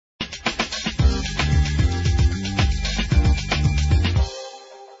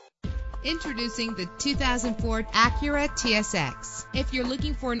Introducing the 2004 Acura TSX. If you're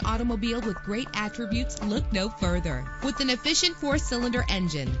looking for an automobile with great attributes, look no further. With an efficient 4-cylinder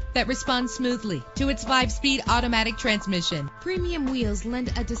engine that responds smoothly to its 5-speed automatic transmission, premium wheels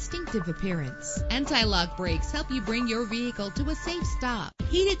lend a distinctive appearance. Anti-lock brakes help you bring your vehicle to a safe stop.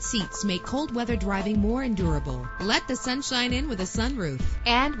 Heated seats make cold weather driving more endurable. Let the sunshine in with a sunroof.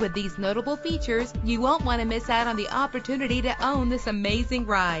 And with these notable features, you won't want to miss out on the opportunity to own this amazing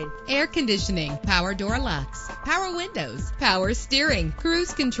ride. Air conditioning, power door locks, power windows, power steering,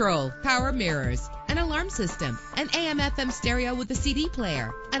 cruise control, power mirrors, an alarm system, an AM/FM stereo with a CD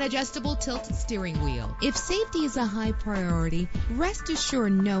player, an adjustable tilt steering wheel. If safety is a high priority, rest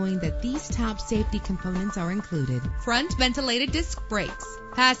assured knowing that these top safety components are included. Front ventilated disc brakes,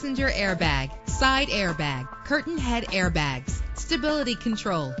 passenger airbag, side airbag, curtain head airbags, stability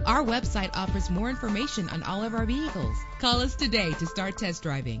control. Our website offers more information on all of our vehicles. Call us today to start test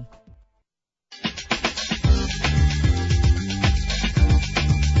driving.